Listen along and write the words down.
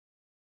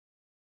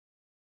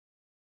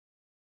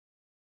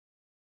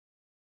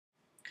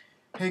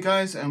Hey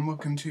guys, and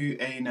welcome to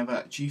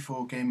another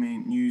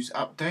G4Gaming news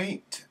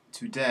update.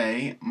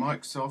 Today,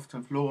 Microsoft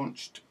have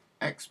launched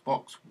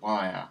Xbox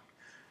Wire.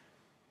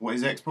 What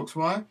is Xbox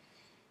Wire?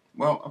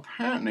 Well,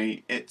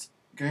 apparently it's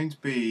going to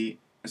be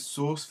a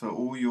source for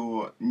all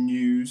your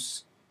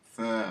news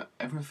for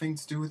everything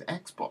to do with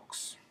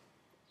Xbox.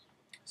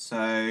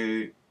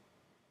 So,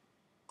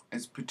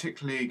 it's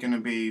particularly going to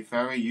be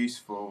very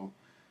useful,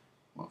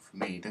 well for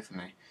me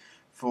definitely,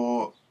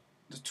 for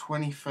the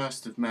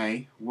 21st of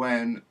May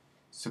when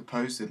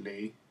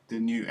supposedly the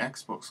new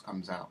Xbox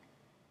comes out.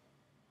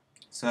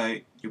 So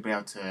you'll be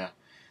able to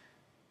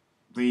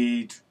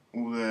read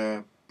all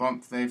the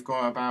bump they've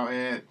got about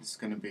it. It's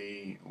going to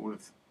be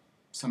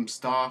some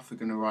staff are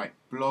going to write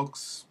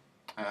blogs.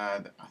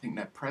 I think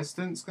their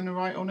president's going to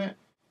write on it.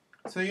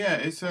 So yeah,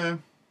 it's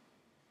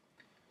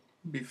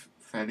be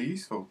fairly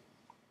useful.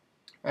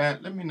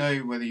 Let me know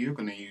whether you're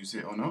going to use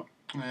it or not.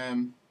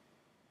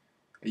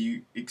 Are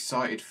you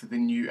excited for the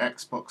new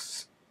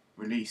Xbox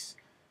release?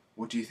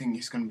 What do you think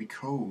it's going to be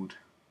called?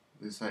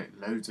 There's like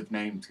loads of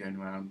names going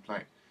around,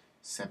 like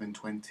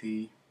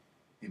 720,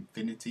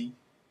 Infinity.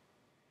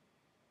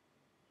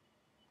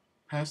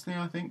 Personally,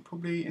 I think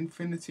probably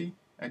Infinity,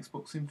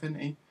 Xbox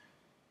Infinity.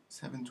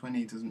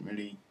 720 doesn't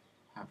really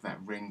have that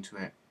ring to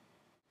it.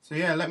 So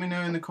yeah, let me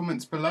know in the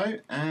comments below,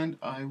 and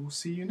I will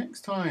see you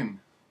next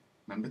time.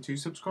 Remember to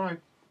subscribe.